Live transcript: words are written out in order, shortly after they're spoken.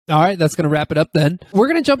All right, that's going to wrap it up then. We're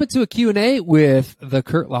going to jump into a Q&A with the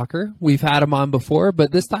Kurt Locker. We've had him on before,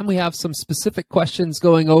 but this time we have some specific questions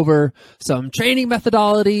going over some training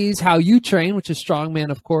methodologies, how you train, which is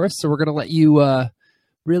strongman, of course. So we're going to let you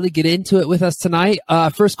really get into it with us tonight.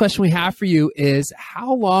 First question we have for you is,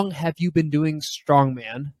 how long have you been doing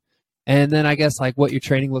strongman? And then I guess like what your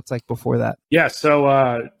training looked like before that. Yeah,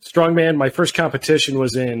 so strongman, my first competition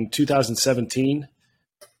was in 2017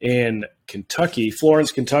 in Kentucky,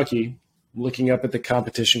 Florence, Kentucky. I'm looking up at the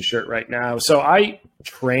competition shirt right now. So I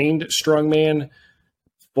trained strongman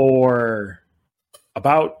for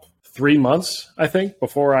about 3 months, I think,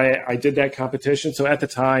 before I did that competition. So at the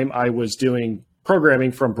time I was doing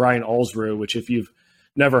programming from Brian Alsrew, which if you've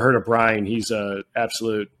never heard of Brian, he's an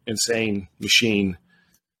absolute insane machine.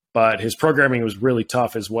 But his programming was really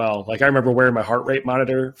tough as well. Like I remember wearing my heart rate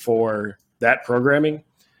monitor for that programming,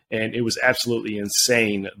 and it was absolutely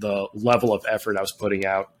insane, the level of effort I was putting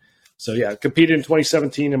out. So yeah, competed in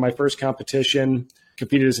 2017 in my first competition,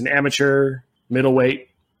 competed as an amateur middleweight,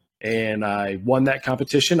 and I won that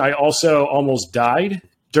competition. I also almost died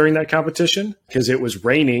during that competition because it was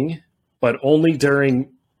raining, but only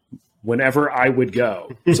during whenever I would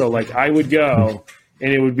go. So like I would go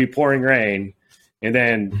and it would be pouring rain, and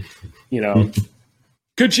then,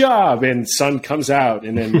 good job, and sun comes out,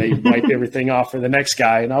 and then they wipe everything off for the next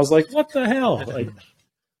guy. And I was like, what the hell?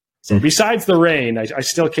 So besides the rain, I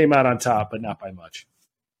still came out on top, but not by much.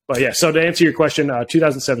 But yeah, so to answer your question,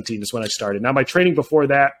 2017 is when I started. Now my training before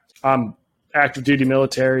that, I'm active duty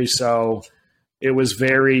military, so it was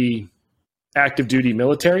very active duty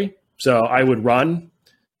military. So I would run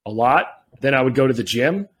a lot. Then I would go to the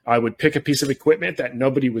gym. I would pick a piece of equipment that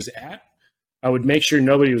nobody was at. I would make sure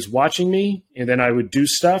nobody was watching me, and then I would do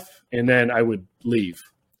stuff, and then I would leave.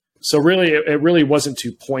 So really, it really wasn't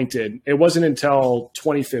too pointed. It wasn't until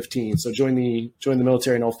 2015. So joined the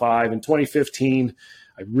military in 2005. In 2015,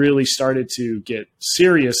 I really started to get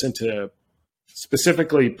serious into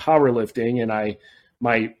specifically powerlifting, and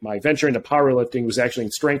my venture into powerlifting was actually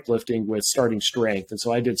in strength lifting with starting strength. And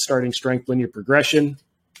so I did starting strength linear progression.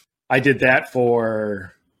 I did that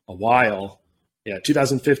for a while. Yeah,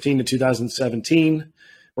 2015 to 2017,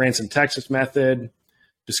 ran some Texas method,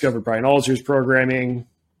 discovered Brian Alsrew's programming,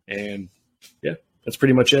 and yeah, that's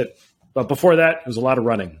pretty much it. But before that, it was a lot of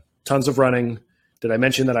running, tons of running. Did I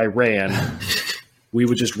mention that I ran? We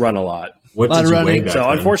would just run a lot. What did you weigh back So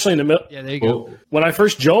then? unfortunately, in the middle, Yeah, there you go. when I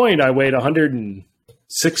first joined, I weighed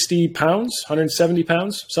 160 pounds, 170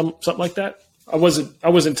 pounds, something like that. I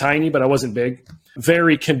wasn't tiny, but I wasn't big.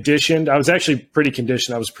 Very conditioned. I was actually pretty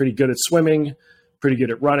conditioned. I was pretty good at swimming, pretty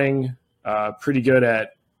good at running, pretty good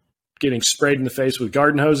at getting sprayed in the face with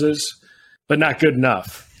garden hoses, but not good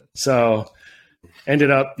enough. So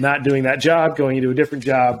ended up not doing that job, going into a different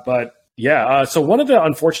job. But yeah, so one of the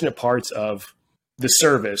unfortunate parts of the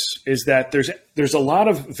service is that there's a lot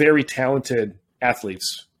of very talented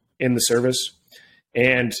athletes in the service,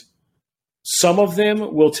 and some of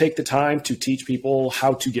them will take the time to teach people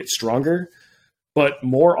how to get stronger. But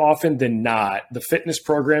more often than not, the fitness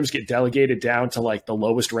programs get delegated down to like the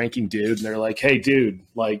lowest ranking dude. And they're like, hey, dude,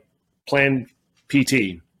 like plan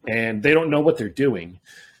PT. And they don't know what they're doing.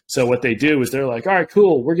 So what they do is they're like, all right,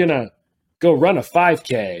 cool. We're going to go run a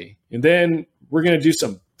 5K. And then we're going to do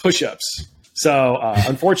some push-ups. So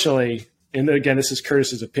unfortunately, and again, this is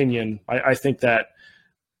Curtis's opinion, I think that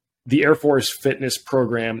the Air Force fitness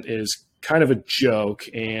program is kind of a joke.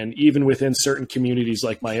 And even within certain communities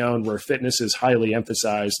like my own, where fitness is highly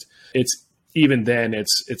emphasized, it's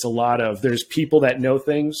a lot of, there's people that know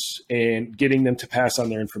things, and getting them to pass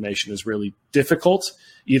on their information is really difficult,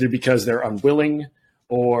 either because they're unwilling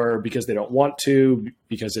or because they don't want to,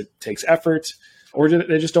 because it takes effort, or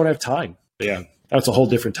they just don't have time. But yeah, that's a whole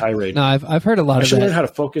different tirade. No, I've heard a lot of that. I should learn how to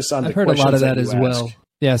focus on the questions. I've heard a lot of that as you well. ask.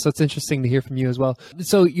 Yeah, so it's interesting to hear from you as well.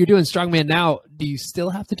 So you're doing strongman now. Do you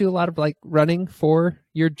still have to do a lot of like running for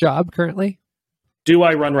your job currently? Do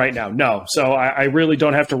I run right now? No. So I really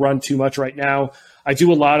don't have to run too much right now. I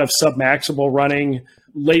do a lot of submaximal running.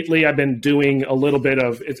 Lately, I've been doing a little bit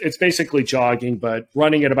of, it's basically jogging, but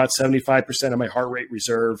running at about 75% of my heart rate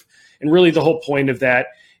reserve. And really the whole point of that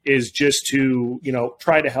is just to,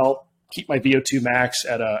 try to help keep my VO2 max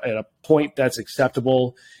at a point that's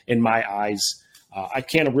acceptable in my eyes. I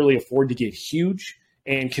can't really afford to get huge,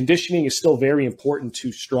 and conditioning is still very important to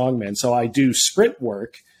strongmen. So I do sprint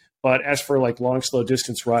work, but as for like long, slow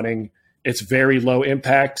distance running, it's very low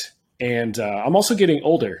impact. And I'm also getting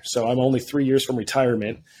older. So I'm only 3 years from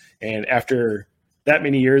retirement. And after that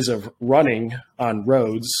many years of running on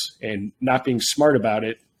roads and not being smart about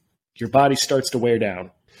it, your body starts to wear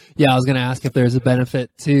down. Yeah, I was going to ask if there's a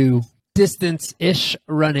benefit to distance-ish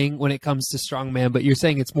running when it comes to strongman, but you're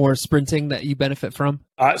saying it's more sprinting that you benefit from?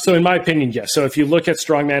 So in my opinion, yes. So if you look at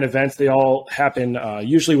strongman events, they all happen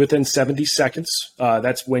usually within 70 seconds.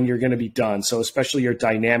 That's when you're going to be done. So especially your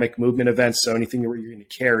dynamic movement events, so anything where you're going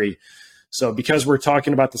to carry. So because we're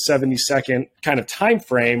talking about the 70-second kind of time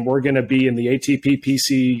frame, we're going to be in the ATP,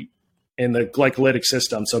 PC, and the glycolytic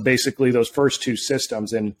system. So basically those first two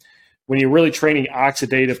systems. And when you're really training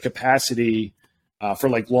oxidative capacity for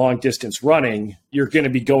like long distance running, you're going to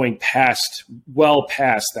be going well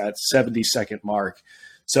past that 70-second mark.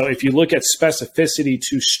 So if you look at specificity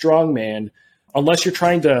to strongman, unless you're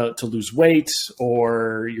trying to lose weight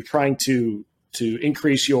or you're trying to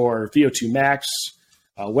increase your VO2 max,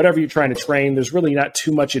 whatever you're trying to train, there's really not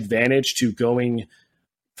too much advantage to going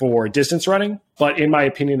for distance running. But in my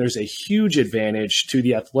opinion, there's a huge advantage to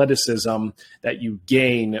the athleticism that you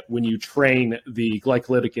gain when you train the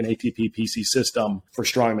glycolytic and ATP PC system for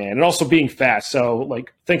strongman, and also being fast. So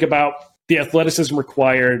like think about the athleticism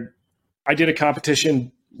required. I did a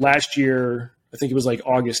competition last year, I think it was like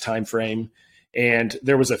August timeframe, and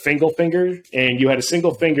there was a single finger, and you had a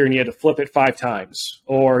single finger and you had to flip it 5 times.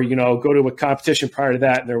 Or, go to a competition prior to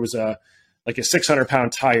that, and there was a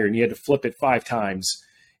 600-pound tire and you had to flip it 5 times.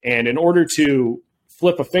 And in order to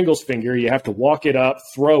flip a singles finger, you have to walk it up,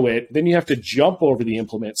 throw it, then you have to jump over the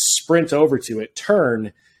implement, sprint over to it,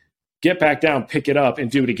 turn, get back down, pick it up, and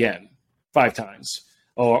do it again 5 times.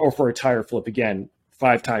 Or for a tire flip again,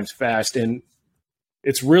 5 times fast. And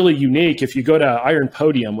it's really unique. If you go to Iron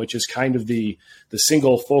Podium, which is kind of the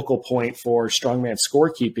single focal point for strongman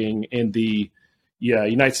scorekeeping in the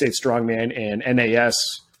United States Strongman and NAS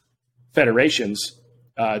federations,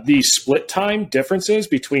 the split time differences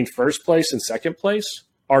between first place and second place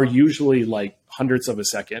are usually like hundredths of a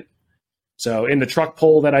second. So in the truck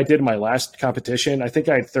poll that I did in my last competition, I think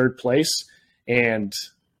I had 3rd place. And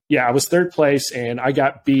I was 3rd place, and I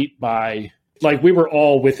got beat by, we were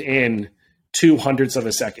all within 0.02 of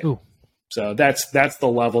a second. Ooh. So that's the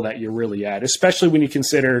level that you're really at, especially when you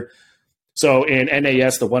consider, so in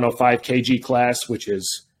NAS, the 105 kg class, which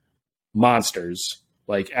is monsters,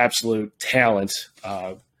 like absolute talent.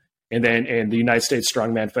 And then in the United States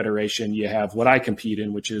Strongman Federation, you have what I compete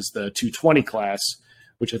in, which is the 220 class,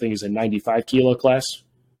 which I think is a 95 kilo class,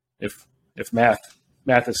 if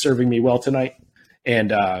math is serving me well tonight.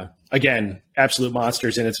 And again, absolute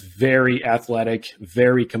monsters, and it's very athletic,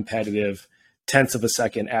 very competitive. 0.1 of a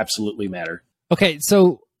second absolutely matter. Okay,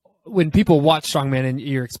 so when people watch strongman and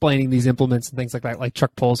you're explaining these implements and things like that, like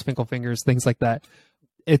truck pulls, finkel fingers, things like that,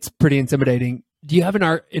 it's pretty intimidating. Do you have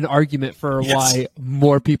an argument for why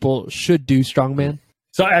more people should do strongman?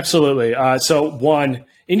 So absolutely. So one,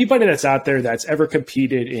 anybody that's out there that's ever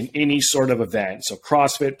competed in any sort of event, so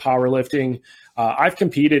CrossFit, powerlifting, I've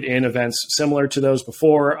competed in events similar to those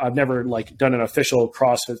before. I've never done an official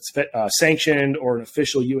CrossFit sanctioned or an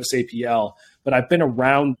official USAPL, but I've been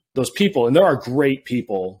around those people, and there are great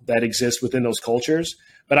people that exist within those cultures.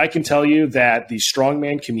 But I can tell you that the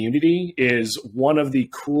strongman community is one of the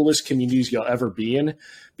coolest communities you'll ever be in,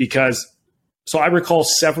 because so I recall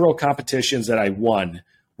several competitions that I won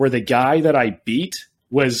where the guy that I beat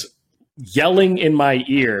was yelling in my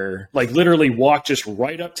ear, literally walked just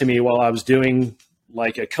right up to me while I was doing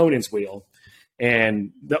a Conan's wheel.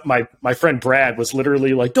 And my friend Brad was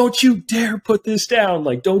literally like, "Don't you dare put this down.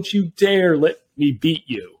 Don't you dare let me beat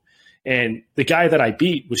you." And the guy that I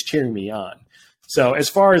beat was cheering me on. So as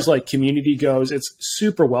far as community goes, it's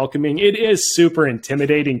super welcoming. It is super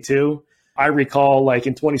intimidating too. I recall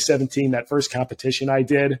in 2017, that first competition I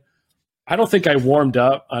did, I don't think I warmed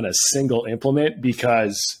up on a single implement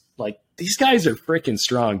because these guys are freaking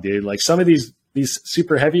strong, dude. Some of these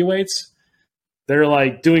super heavyweights,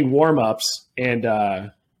 they're doing warm-ups, and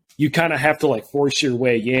you kind of have to force your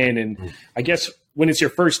way in. And I guess when it's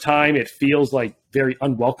your first time, it feels very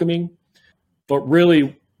unwelcoming, but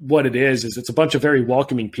really what it is it's a bunch of very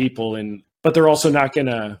welcoming people, but they're also not going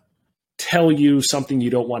to tell you something you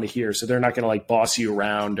don't want to hear. So they're not going to boss you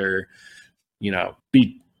around or,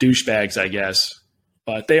 be douchebags, I guess,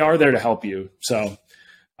 but they are there to help you. So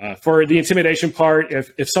for the intimidation part,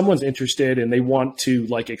 if someone's interested and they want to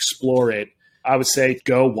explore it, I would say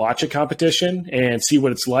go watch a competition and see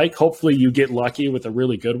what it's like. Hopefully you get lucky with a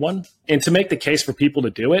really good one. And to make the case for people to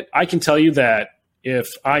do it, I can tell you that if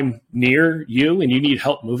I'm near you and you need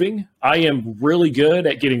help moving, I am really good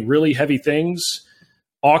at getting really heavy things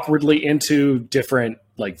awkwardly into different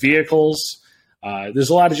vehicles. There's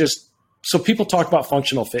a lot of so people talk about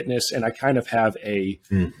functional fitness, and I kind of have a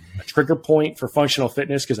trigger point for functional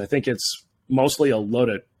fitness because I think it's mostly a load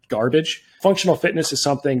of garbage. Functional fitness is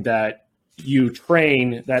something that you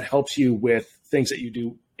train that helps you with things that you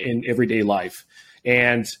do in everyday life.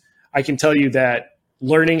 And I can tell you that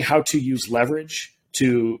learning how to use leverage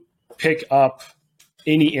to pick up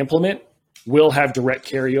any implement will have direct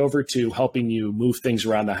carryover to helping you move things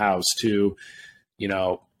around the house, to,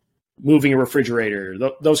 moving a refrigerator,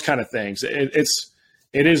 those kind of things. It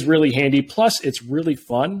is really handy. Plus, it's really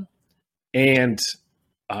fun, and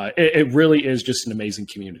it really is just an amazing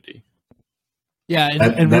community. Yeah,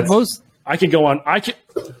 and most I could go on.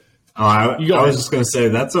 I was just going to say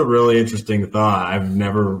that's a really interesting thought. I've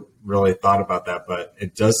never really thought about that, but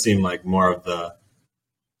it does seem like more of the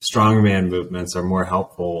strongman movements are more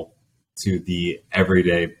helpful to the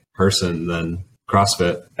everyday person than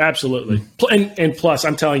CrossFit. Absolutely. And plus,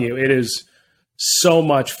 I'm telling you, it is so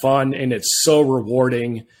much fun and it's so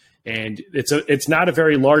rewarding, and it's not a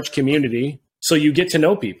very large community. So you get to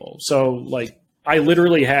know people. So like I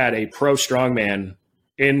literally had a pro strongman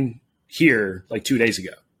in here like 2 days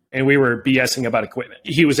ago, and we were BSing about equipment.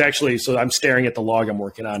 He was actually, so I'm staring at the log I'm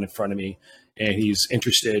working on in front of me, and he's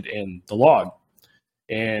interested in the log.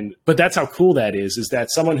 But that's how cool that is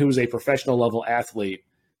that someone who's a professional level athlete,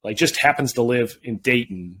 like just happens to live in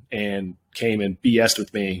Dayton and came and BS'd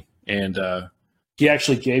with me. And he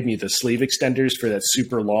actually gave me the sleeve extenders for that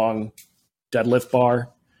super long deadlift bar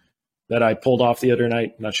that I pulled off the other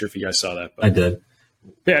night. I'm not sure if you guys saw that. But I did.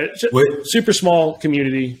 Yeah, super small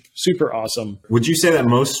community, super awesome. Would you say that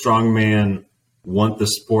most strongman want the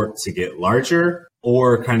sport to get larger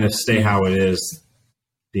or kind of stay how it is,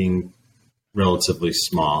 being relatively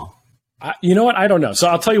small? You know what? I don't know. So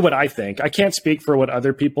I'll tell you what I think. I can't speak for what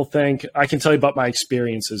other people think. I can tell you about my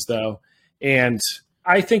experiences, though. And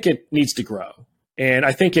I think it needs to grow. And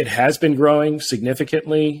I think it has been growing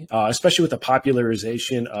significantly, especially with the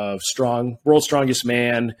popularization of World's Strongest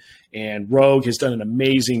Man. And Rogue has done an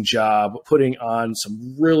amazing job putting on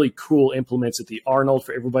some really cool implements at the Arnold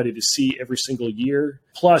for everybody to see every single year.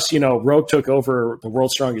 Plus, Rogue took over the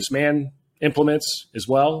World's Strongest Man implements as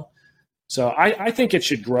well. So I think it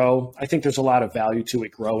should grow. I think there's a lot of value to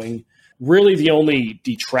it growing. Really, the only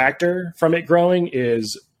detractor from it growing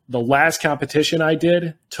is the last competition I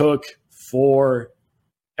did took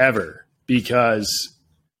forever because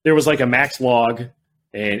there was like a max log,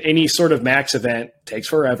 and any sort of max event takes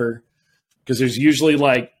forever because there's usually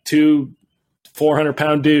like 2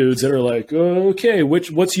 400-pound dudes that are like, okay,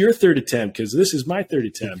 what's your third attempt? Because this is my third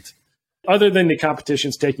attempt. Other than the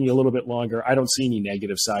competitions taking a little bit longer, I don't see any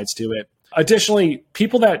negative sides to it. Additionally,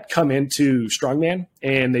 people that come into strongman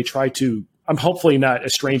and they try to, I'm hopefully not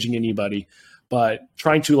estranging anybody, but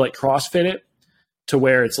trying to like CrossFit it to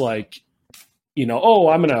where it's like, I'm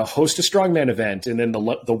going to host a strongman event, and then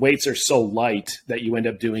the weights are so light that you end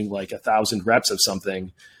up doing like 1,000 reps of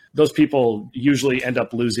something. Those people usually end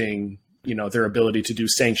up losing, their ability to do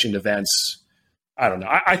sanctioned events. I don't know.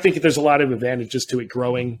 I think there's a lot of advantages to it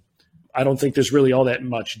growing. I don't think there's really all that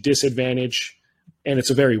much disadvantage, and it's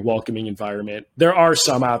a very welcoming environment. There are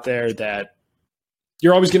some out there that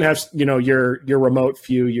you're always going to have, your remote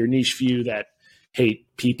few, your niche few that hate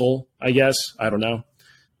people, I guess. I don't know.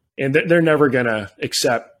 And they're never going to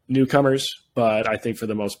accept newcomers, but I think for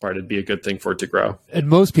the most part, it'd be a good thing for it to grow. And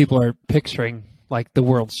most people are picturing like the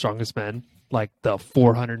world's strongest men, like the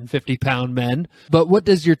 450-pound men. But what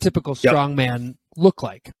does your typical strongman look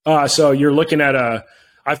like? So you're looking at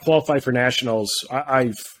I've qualified for nationals.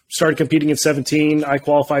 I've started competing in 17. I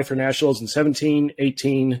qualified for nationals in 17,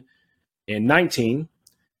 18, and 19.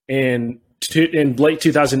 And in late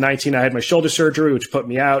 2019, I had my shoulder surgery, which put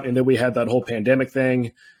me out. And then we had that whole pandemic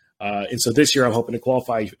thing. And so this year I'm hoping to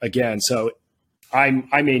qualify again. So I'm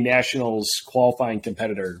a nationals qualifying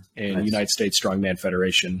competitor in Nice. United States Strongman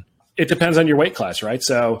Federation. It depends on your weight class, right?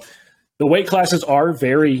 So the weight classes are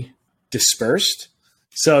very dispersed.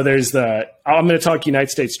 So I'm going to talk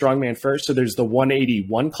United States Strongman first. So there's the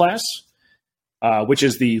 181 class, which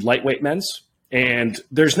is the lightweight men's. And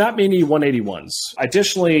there's not many 181s.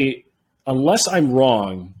 Additionally, unless I'm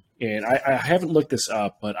wrong, and I haven't looked this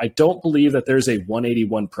up, but I don't believe that there's a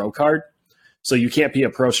 181 pro card. So you can't be a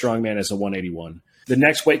pro strongman as a 181. The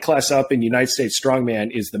next weight class up in United States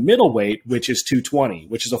Strongman is the middleweight, which is 220,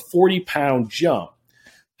 which is a 40-pound jump.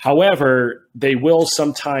 However, they'll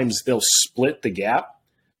split the gap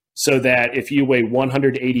so that if you weigh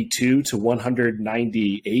 182 to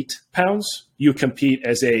 198 pounds, you compete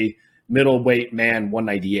as a middleweight man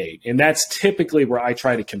 198. And that's typically where I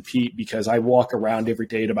try to compete because I walk around every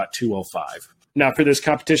day at about 205. Now, for this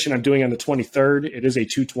competition I'm doing on the 23rd, it is a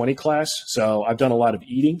 220 class. So I've done a lot of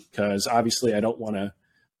eating because obviously I don't want to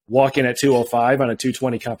walk in at 205 on a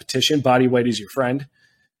 220 competition. Body weight is your friend.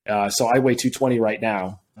 So I weigh 220 right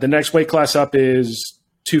now. The next weight class up is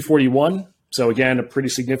 241. So again, a pretty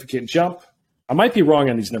significant jump. I might be wrong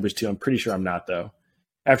on these numbers too. I'm pretty sure I'm not though.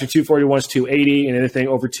 After 241 is 280, and anything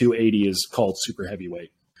over 280 is called super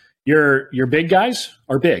heavyweight. Your big guys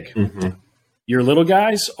are big. Mm-hmm. Your little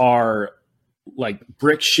guys are like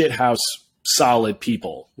brick shithouse solid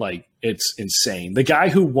people. Like, it's insane. The guy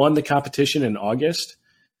who won the competition in August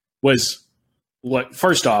was,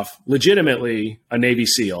 first off, legitimately a Navy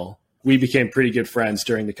SEAL. We became pretty good friends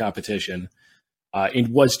during the competition. And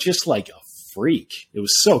was just like a freak. It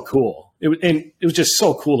was so cool. It was just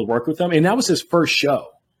so cool to work with him. And that was his first show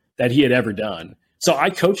that he had ever done. So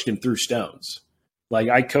I coached him through stones. Like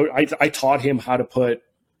I taught him how to put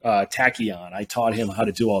tacky on. I taught him how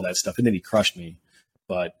to do all that stuff. And then he crushed me.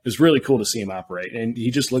 But it was really cool to see him operate. And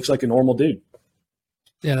he just looks like a normal dude.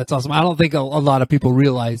 Yeah, that's awesome. I don't think a lot of people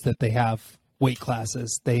realize that they have weight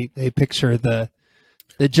classes. They picture the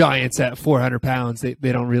giants at 400 pounds. They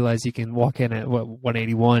don't realize you can walk in at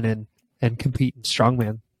 181 and compete in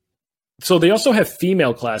strongman. So they also have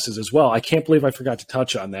female classes as well. I can't believe I forgot to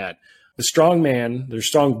touch on that. The strongman, their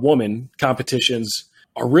strong woman competitions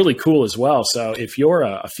are really cool as well. So if you're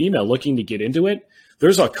a female looking to get into it,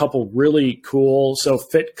 there's a couple really cool. So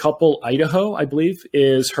Fit Couple Idaho, I believe,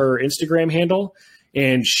 is her Instagram handle.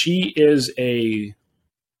 And she is I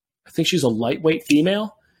think she's a lightweight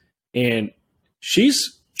female. And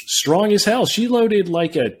she's strong as hell. She loaded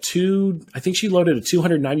like I think she loaded a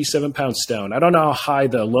 297 pound stone. I don't know how high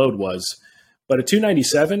the load was, but a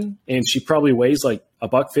 297, and she probably weighs like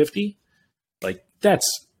 $150. Like,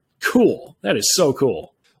 that's cool. That is so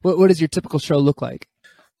cool. What does your typical show look like?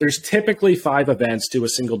 There's typically 5 events to a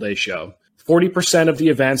single day show. 40% of the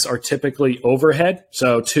events are typically overhead.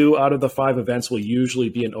 So 2 out of the 5 events will usually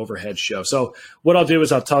be an overhead show. So what I'll do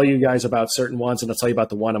is I'll tell you guys about certain ones, and I'll tell you about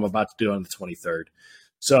the one I'm about to do on the 23rd.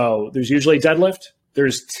 So there's usually deadlift.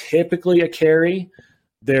 There's typically a carry.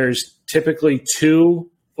 There's typically 2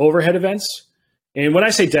 overhead events. And when I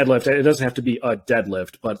say deadlift, it doesn't have to be a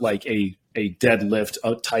deadlift, but like a deadlift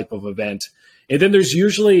type of event. And then there's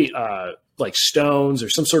usually like stones or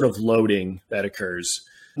some sort of loading that occurs.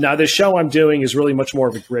 Now, the show I'm doing is really much more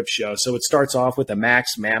of a grip show. So it starts off with a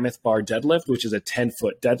max mammoth bar deadlift, which is a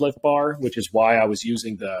 10-foot deadlift bar, which is why I was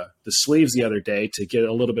using the sleeves the other day to get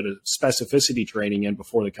a little bit of specificity training in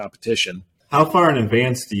before the competition. How far in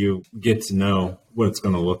advance do you get to know what it's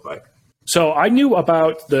going to look like? So I knew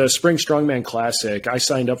about the Spring Strongman Classic. I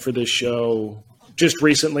signed up for this show just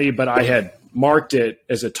recently, but I had marked it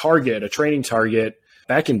as a training target,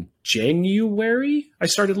 back in January. I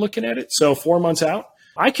started looking at it. So 4 months out.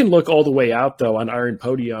 I can look all the way out, though, on Iron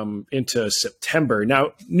Podium into September.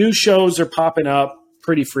 Now, new shows are popping up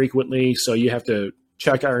pretty frequently, so you have to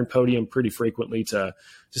check Iron Podium pretty frequently to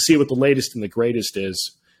see what the latest and the greatest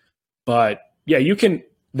is. But, yeah, you can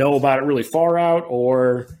know about it really far out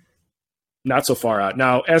or not so far out.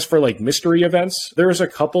 Now, as for, like, mystery events, there's a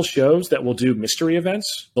couple shows that will do mystery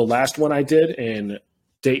events. The last one I did in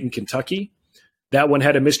Dayton, Kentucky, that one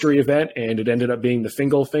had a mystery event, and it ended up being the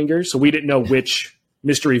Fingal Fingers, so we didn't know which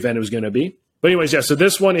mystery event it was going to be. But anyways, yeah, so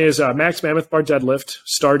this one is max mammoth bar deadlift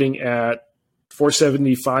starting at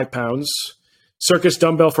 475 pounds, circus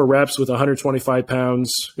dumbbell for reps with 125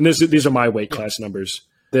 pounds. And these are my weight class numbers.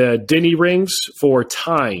 The Denny rings for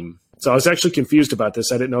time. So I was actually confused about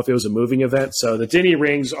this. I didn't know if it was a moving event. So the Denny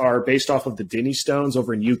rings are based off of the Denny stones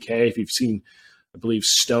over in UK. If you've seen, I believe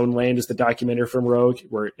Stoneland is the documentary from Rogue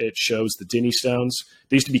where it shows the Denny stones.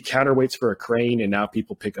 They used to be counterweights for a crane, and now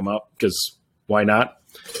people pick them up because why not?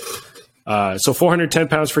 So 410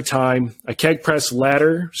 pounds for time, a keg press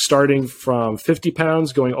ladder starting from 50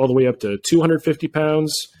 pounds, going all the way up to 250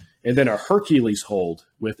 pounds, and then a Hercules hold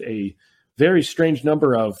with a very strange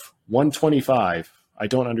number of 125. I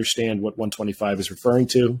don't understand what 125 is referring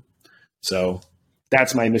to. So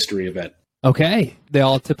that's my mystery event. Okay. They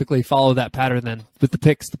all typically follow that pattern then with the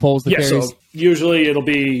picks, the pulls, the carries. So usually it'll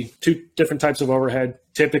be 2 different types of overhead,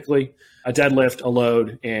 typically a deadlift, a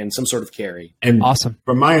load, and some sort of carry. And awesome.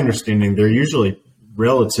 From my understanding, they're usually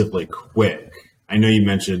relatively quick. I know you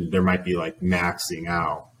mentioned there might be like maxing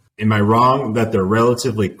out. Am I wrong that they're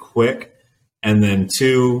relatively quick? And then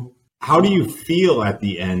 2, how do you feel at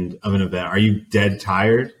the end of an event? Are you dead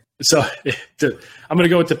tired? So I'm going to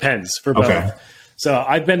go with depends for both. Okay. So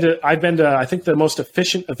I've been to, I think the most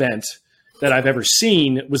efficient event that I've ever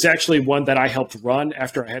seen was actually one that I helped run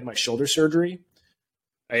after I had my shoulder surgery.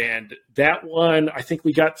 And that one, I think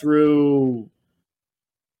we got through,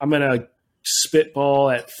 I'm going to spitball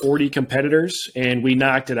at 40 competitors, and we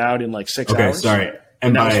knocked it out in like 6 hours. Okay, sorry.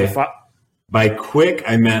 And by quick,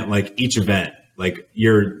 I meant like each event. Like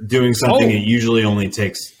you're doing something that usually only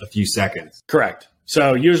takes a few seconds. Correct.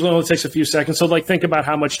 So usually only takes a few seconds. So like think about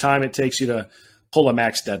how much time it takes you to pull a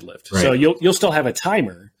max deadlift. Right. So you'll still have a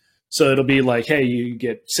timer. So it'll be like, hey, you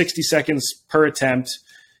get 60 seconds per attempt,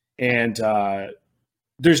 and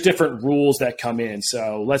there's different rules that come in.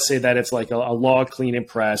 So let's say that it's like a log clean and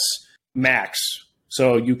press max.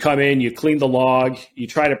 So you come in, you clean the log, you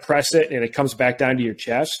try to press it, and it comes back down to your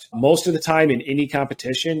chest. Most of the time in any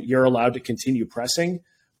competition, you're allowed to continue pressing.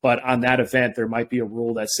 But on that event, there might be a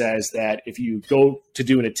rule that says that if you go to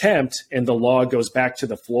do an attempt and the log goes back to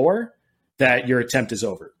the floor, that your attempt is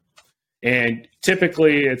over. And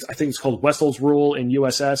typically, I think it's called Wessel's rule in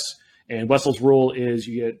USS. And Wessel's rule is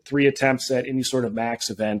you get 3 attempts at any sort of max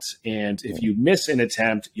event. And if you miss an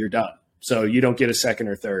attempt, you're done. So you don't get a second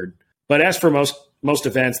or third. But as for most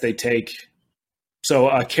events, they take, so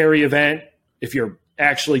a carry event, if you're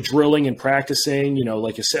actually drilling and practicing,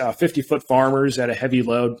 like a 50-foot farmers at a heavy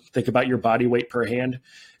load, think about your body weight per hand.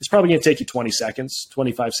 It's probably going to take you 20 seconds,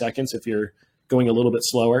 25 seconds if you're going a little bit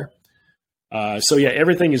slower. So yeah,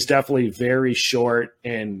 everything is definitely very short.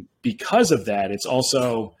 And because of that,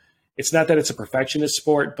 it's not that it's a perfectionist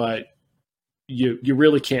sport, but you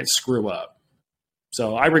really can't screw up.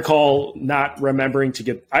 So I recall not remembering to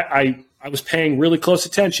get, I was paying really close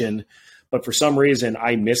attention, but for some reason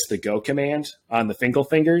I missed the go command on the finger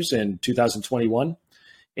fingers in 2021.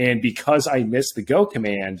 And because I missed the go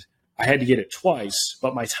command, I had to get it twice,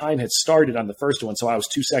 but my time had started on the first one. So I was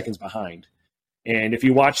 2 seconds behind. And if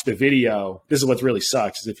you watch the video, this is what really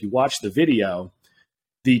sucks, is if you watch the video,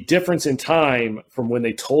 the difference in time from when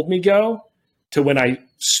they told me go to when I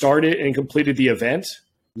started and completed the event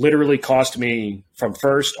literally cost me from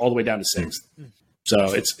first all the way down to sixth.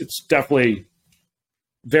 So it's definitely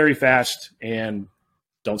very fast, and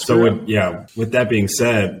don't screw up. With that being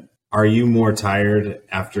said, are you more tired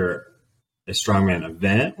after a strongman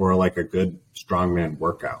event or like a good strongman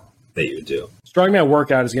workout that you do? Strongman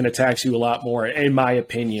workout is going to tax you a lot more, in my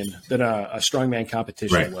opinion, than a strongman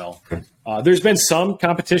competition will. Okay. There's been some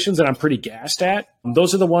competitions that I'm pretty gassed at.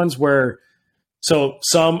 Those are the ones where, so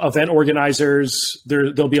some event organizers,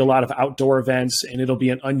 there'll be a lot of outdoor events, and it'll be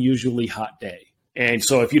an unusually hot day. And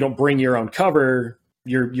so if you don't bring your own cover,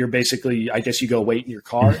 you're basically, I guess you go wait in your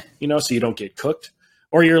car, so you don't get cooked.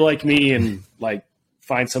 Or you're like me and like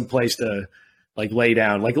find some place to like lay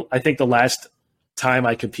down. Like I think the last time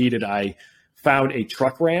I competed, I found a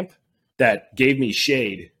truck ramp that gave me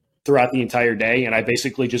shade throughout the entire day. And I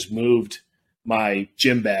basically just moved my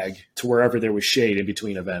gym bag to wherever there was shade in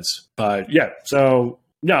between events. But yeah, so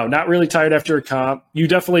no, not really tired after a comp.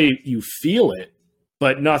 You feel it,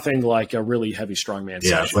 but nothing like a really heavy strongman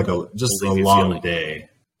session. Yeah, it's like just a long day.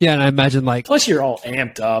 Yeah, and I imagine plus you're all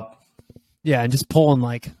amped up. Yeah, and just pulling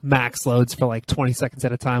like max loads for like 20 seconds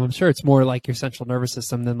at a time. I'm sure it's more like your central nervous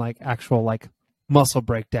system than like actual like muscle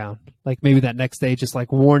breakdown. Like maybe that next day, just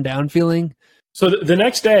like worn down feeling. So the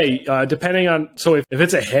next day, depending on, so if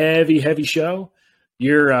it's a heavy show,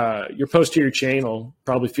 your posterior chain will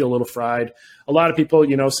probably feel a little fried. A lot of people,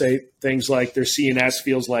 say things like their CNS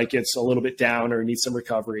feels like it's a little bit down or needs some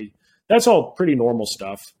recovery. That's all pretty normal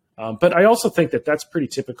stuff. But I also think that that's pretty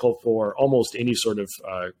typical for almost any sort of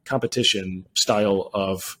competition style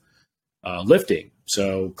of lifting.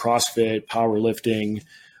 So CrossFit, powerlifting,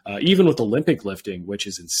 even with Olympic lifting, which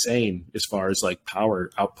is insane as far as like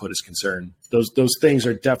power output is concerned. Those things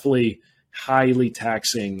are definitely highly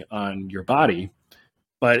taxing on your body,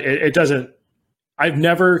 but it doesn't, I've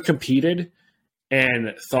never competed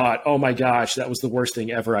and thought, oh my gosh, that was the worst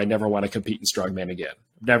thing ever. I never want to compete in strongman again.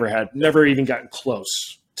 Never even gotten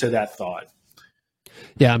close to that thought.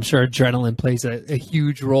 Yeah, I'm sure adrenaline plays a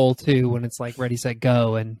huge role too when it's like ready, set,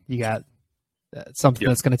 go, and you got something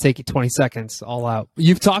that's going to take you 20 seconds all out.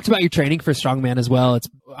 You've talked about your training for strongman as well.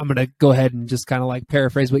 I'm going to go ahead and just kind of like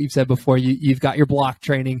paraphrase what you've said before. You've got your block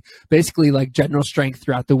training, basically like general strength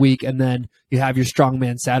throughout the week, and then you have your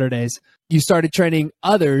strongman Saturdays. You started training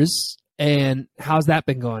others, and how's that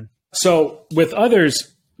been going? So with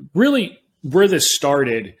others, really where this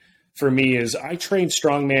started for me is I trained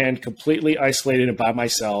strongman completely isolated and by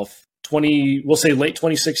myself, we'll say late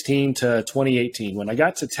 2016 to 2018. When I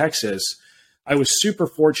got to Texas, I was super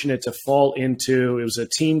fortunate to fall into, it was a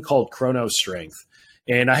team called Chrono Strength.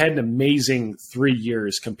 And I had an amazing 3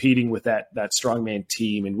 years competing with that strongman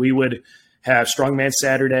team. And we would have strongman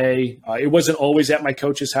Saturday. It wasn't always at my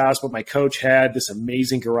coach's house, but my coach had this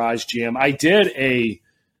amazing garage gym. I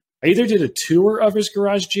either did a tour of his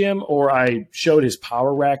garage gym or I showed his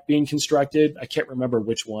power rack being constructed. I can't remember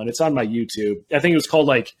which one. It's on my YouTube. I think it was called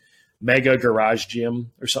like Mega Garage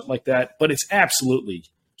Gym or something like that. But it's absolutely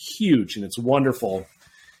huge and it's wonderful.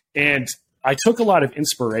 And I took a lot of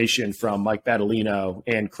inspiration from Mike Battolino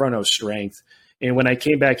and Chrono Strength. And when I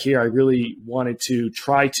came back here, I really wanted to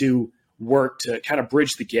try to work to kind of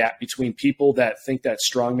bridge the gap between people that think that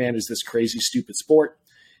strongman is this crazy, stupid sport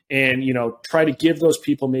and, try to give those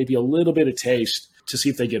people maybe a little bit of taste to see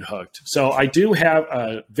if they get hooked. So I do have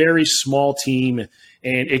a very small team, and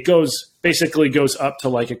it basically goes up to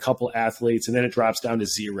like a couple athletes, and then it drops down to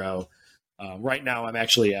 0. Right now I'm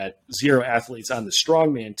actually at 0 athletes on the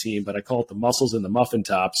strongman team, but I call it the muscles and the muffin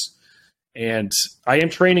tops. And I am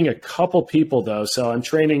training a couple people though. So I'm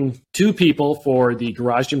training 2 people for the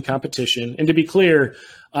garage gym competition. And to be clear,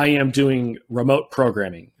 I am doing remote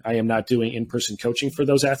programming. I am not doing in-person coaching for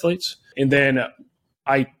those athletes. And then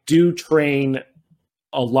I do train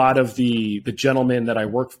a lot of the gentlemen that I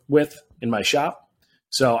work with in my shop.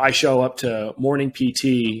 So I show up to morning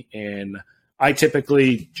PT and I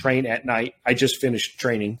typically train at night. I just finished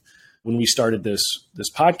training when we started this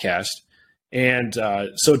podcast. And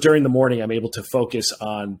so during the morning, I'm able to focus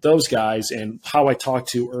on those guys and how I talked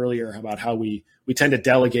to earlier about how we tend to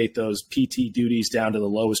delegate those PT duties down to the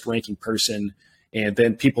lowest ranking person. And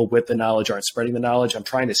then people with the knowledge aren't spreading the knowledge. I'm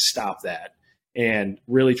trying to stop that and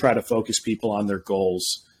really try to focus people on their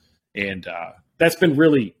goals. And that's been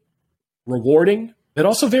really rewarding, but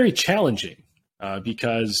also very challenging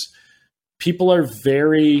because people are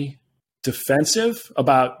very defensive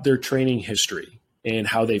about their training history and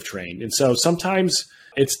how they've trained. And so sometimes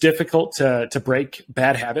it's difficult to break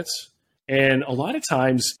bad habits. And a lot of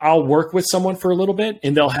times I'll work with someone for a little bit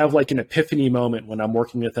and they'll have like an epiphany moment when I'm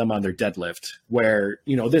working with them on their deadlift where,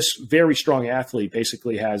 this very strong athlete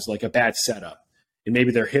basically has like a bad setup and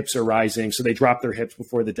maybe their hips are rising. So they drop their hips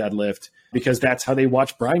before the deadlift because that's how they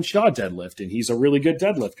watch Brian Shaw deadlift. And he's a really good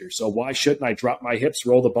deadlifter. So why shouldn't I drop my hips,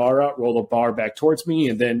 roll the bar out, roll the bar back towards me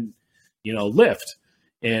and then, lift?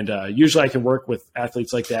 And usually I can work with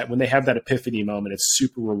athletes like that. When they have that epiphany moment, it's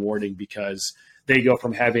super rewarding because they go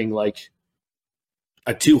from having like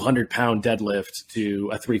a 200-pound deadlift to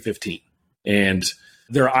a 315. And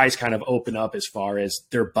their eyes kind of open up as far as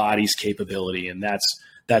their body's capability. And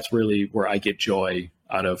that's really where I get joy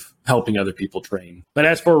out of helping other people train. But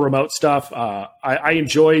as for remote stuff, I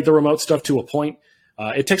enjoy the remote stuff to a point.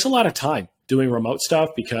 It takes a lot of time doing remote stuff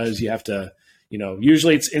because you have to,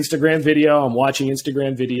 usually it's Instagram video. I'm watching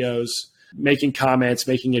Instagram videos, making comments,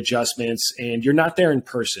 making adjustments, and you're not there in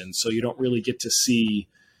person. So you don't really get to see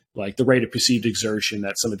like the rate of perceived exertion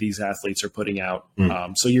that some of these athletes are putting out.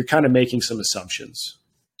 So you're kind of making some assumptions.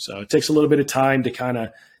 So it takes a little bit of time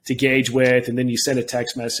to gauge with, and then you send a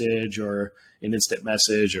text message or an instant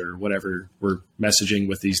message or whatever we're messaging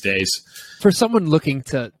with these days. For someone looking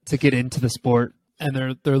to get into the sport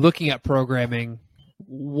and they're looking at programming,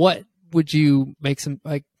 what would you make some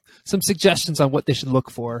suggestions on what they should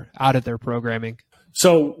look for out of their programming?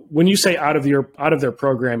 So when you say out of their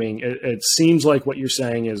programming, it seems like what you're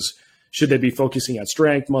saying is, should they be focusing on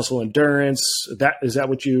strength, muscle endurance? Is that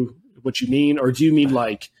what you mean? Or do you mean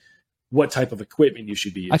like what type of equipment you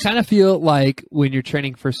should be using? I kind of feel like when you're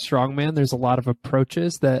training for strongman, there's a lot of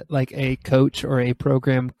approaches that like a coach or a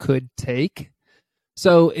program could take.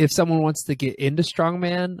 So if someone wants to get into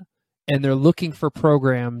strongman and they're looking for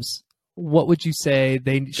programs, what would you say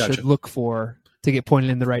they should look for to get pointed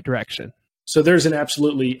in the right direction? So there's an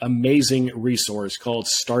absolutely amazing resource called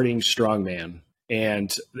Starting Strongman,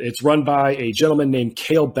 and it's run by a gentleman named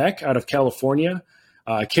Cale Beck out of California.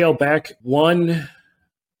 Cale Beck won,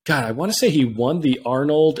 I want to say he won the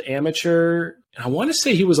Arnold Amateur. I want to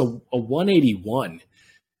say he was a 181.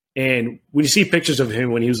 And when you see pictures of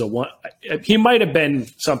him when he was he might have been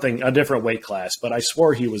a different weight class, but I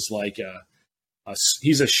swore he was like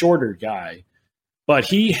he's a shorter guy. But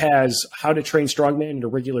he has How to Train Strongman in a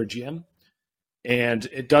Regular Gym. And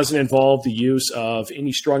it doesn't involve the use of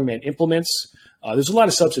any strongman implements. There's a lot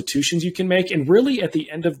of substitutions you can make. And really, at the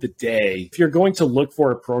end of the day, if you're going to look for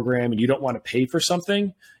a program and you don't want to pay for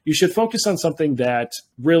something, you should focus on something that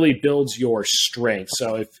really builds your strength.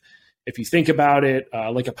 So if you think about it,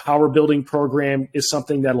 like a power building program is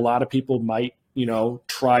something that a lot of people might,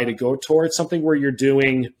 try to go towards, something where you're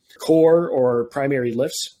doing core or primary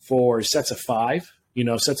lifts for sets of 5.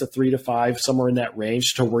 Sets of 3 to 5, somewhere in that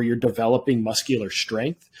range, to where you're developing muscular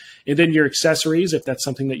strength. And then your accessories, if that's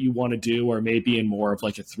something that you want to do, or maybe in more of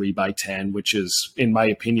like a 3x10, which is, in my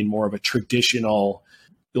opinion, more of a traditional,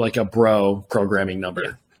 like a bro programming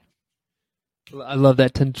number. Yeah. I love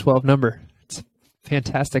that 10 to 12 number. It's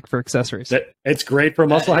fantastic for accessories. It's great for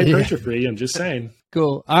muscle hypertrophy. I'm just saying.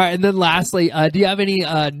 Cool. All right. And then lastly, do you have any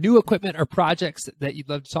new equipment or projects that you'd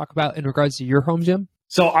love to talk about in regards to your home gym?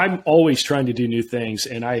 So I'm always trying to do new things,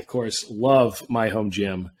 and I, of course, love my home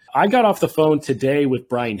gym. I got off the phone today with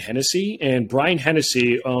Brian Hennessy, and Brian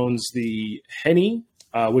Hennessy owns the Henny,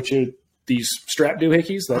 which are these strap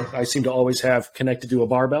doohickeys that I seem to always have connected to a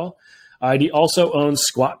barbell. He also owns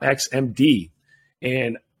Squat Max MD,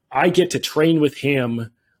 and I get to train with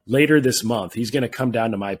him later this month. He's going to come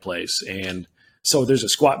down to my place. And so there's a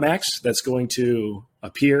Squat Max that's going to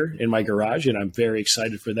appear in my garage, and I'm very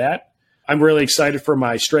excited for that. I'm really excited for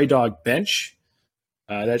my Stray Dog bench.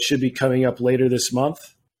 That should be coming up later this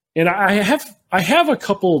month. And I have a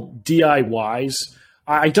couple DIYs.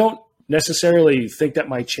 I don't necessarily think that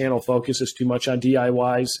my channel focuses too much on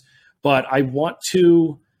DIYs, but I want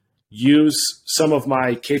to use some of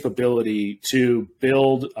my capability to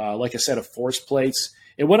build like a set of force plates.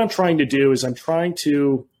 And what I'm trying to do is I'm trying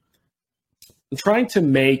to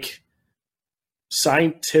make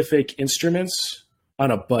scientific instruments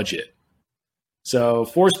on a budget. So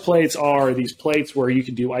force plates are these plates where you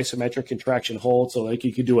can do isometric contraction hold. So like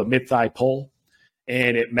you could do a mid-thigh pull,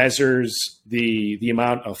 and it measures the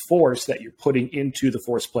amount of force that you're putting into the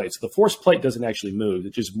force plate. So the force plate doesn't actually move.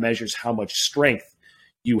 It just measures how much strength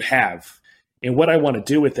you have. And what I want to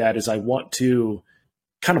do with that is I want to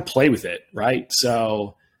kind of play with it, right?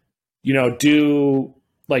 So, do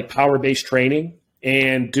like power-based training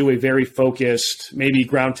and do a very focused, maybe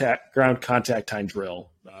ground contact time drill.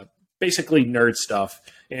 Basically nerd stuff.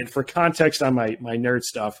 And for context on my nerd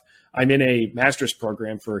stuff, I'm in a master's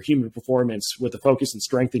program for human performance with a focus in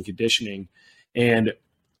strength and conditioning. And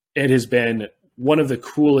it has been one of the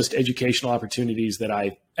coolest educational opportunities that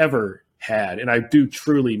I've ever had. And I do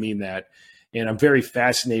truly mean that. And I'm very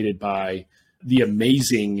fascinated by the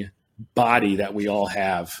amazing body that we all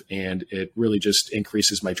have. And it really just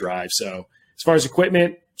increases my drive. So as far as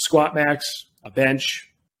equipment, Squat Max, a bench.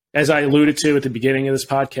 As I alluded to at the beginning of this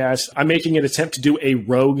podcast, I'm making an attempt to do a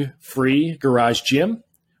rogue-free garage gym,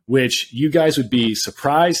 which you guys would be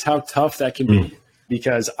surprised how tough that can be,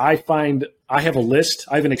 because I find I have a list.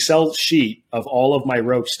 I have an Excel sheet of all of my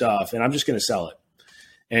rogue stuff, and I'm just going to sell it.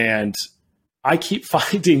 And I keep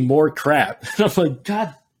finding more crap. And I'm like,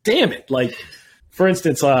 God damn it. Like, for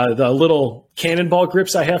instance, the little cannonball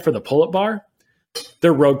grips I have for the pull-up bar,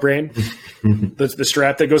 they're Rogue brand, the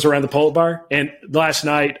strap that goes around the pull-up bar. And last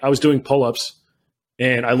night I was doing pull-ups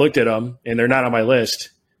and I looked at them and they're not on my list.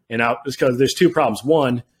 And it's because there's two problems.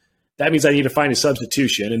 One, that means I need to find a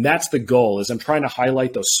substitution. And that's the goal, is I'm trying to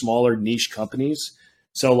highlight those smaller niche companies.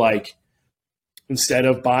 So like, instead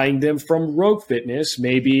of buying them from Rogue Fitness,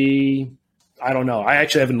 maybe, I don't know. I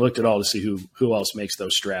actually haven't looked at all to see who else makes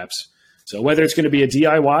those straps. So whether it's going to be a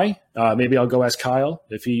DIY, maybe I'll go ask Kyle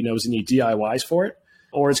if he knows any DIYs for it,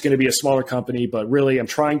 or it's going to be a smaller company. But really, I'm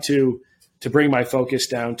trying to bring my focus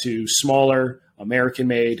down to smaller,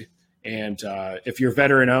 American-made. And if you're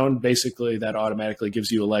veteran-owned, basically that automatically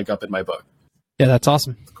gives you a leg up in my book. Yeah, that's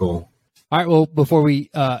awesome. Cool. All right, well, before we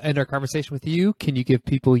end our conversation with you, can you give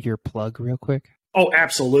people your plug real quick? Oh,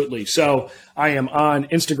 absolutely. So I am on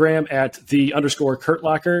Instagram at _Kurt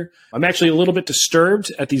Locker. I'm actually a little bit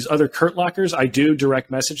disturbed at these other Kurt Lockers. I do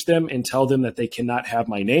direct message them and tell them that they cannot have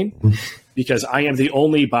my name because I am the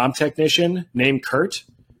only bomb technician named Kurt.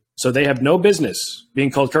 So they have no business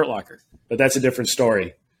being called Kurt Locker, but that's a different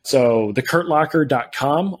story. So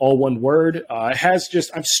thekurtlocker.com, all one word, has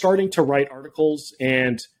just, I'm starting to write articles,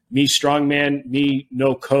 and me strongman, me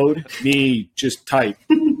no code, me just type.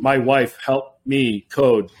 My wife helped me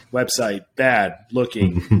code website, bad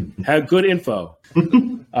looking, have good info.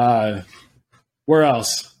 Where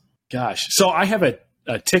else? Gosh. So I have a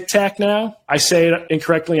Tic Tac now. I say it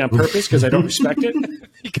incorrectly on purpose because I don't respect it.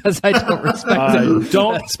 Because I don't respect it.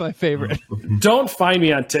 That's my favorite. Don't find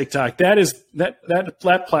me on TikTok.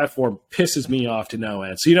 That platform pisses me off to no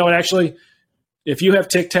end. So you know what? Actually, if you have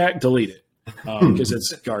Tic Tac, delete it because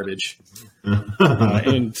it's garbage.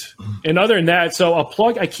 And other than that, so a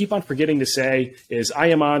plug I keep on forgetting to say is I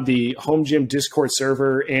am on the Home Gym Discord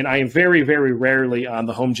server, and I am very, very rarely on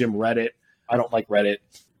the Home Gym Reddit. I don't like Reddit.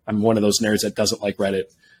 I'm one of those nerds that doesn't like Reddit.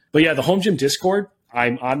 But yeah, the Home Gym Discord,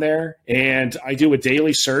 I'm on there, and I do a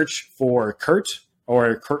daily search for Kurt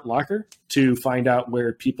or Kurt Locker to find out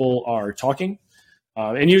where people are talking.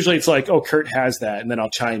 And usually it's like, oh, Kurt has that. And then I'll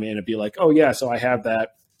chime in and be like, oh, yeah, so I have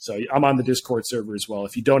that. So I'm on the Discord server as well.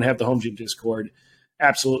 If you don't have the Home Gym Discord,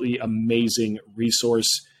 absolutely amazing resource.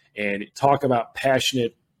 And talk about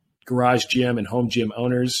passionate garage gym and home gym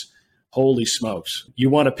owners. Holy smokes. You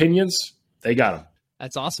want opinions? They got them.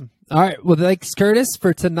 That's awesome. All right. Well, thanks, Curtis,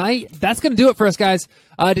 for tonight. That's going to do it for us, guys.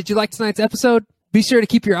 Did you like tonight's episode? Be sure to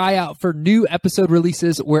keep your eye out for new episode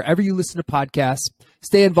releases wherever you listen to podcasts.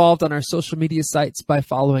 Stay involved on our social media sites by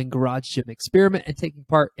following Garage Gym Experiment and taking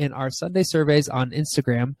part in our Sunday surveys on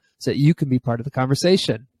Instagram so that you can be part of the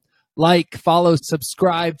conversation. Like, follow,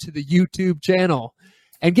 subscribe to the YouTube channel,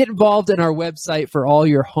 and get involved in our website for all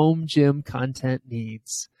your home gym content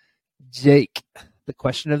needs. Jake, The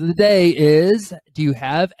question of the day is, do you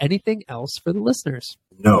have anything else for the listeners?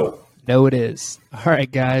 No. No, it is. All right,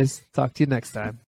 guys. Talk to you next time.